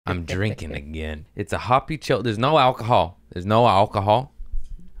I'm drinking again. It's a hoppy chill. There's no alcohol. There's no alcohol.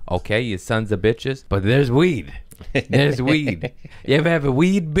 Okay, you sons of bitches. But there's weed. There's weed. You ever have a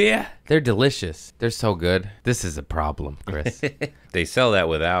weed beer? They're delicious. They're so good. This is a problem, Chris. They sell that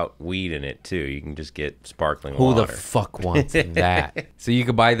without weed in it, too. You can just get sparkling Who water. the fuck wants that? So you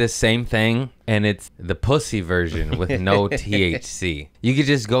could buy this same thing, and it's the pussy version with no THC. You could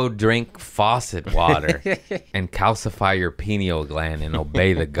just go drink faucet water and calcify your pineal gland and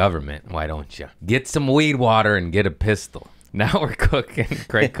obey the government. Why don't you? Get some weed water and get a pistol. Now we're cooking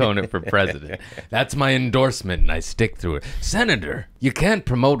Craig Conant for president. That's my endorsement, and I stick through it. Senator, you can't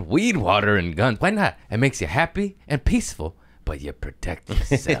promote weed water and guns. Why not? It makes you happy and peaceful, but you protect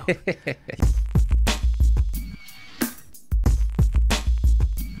yourself.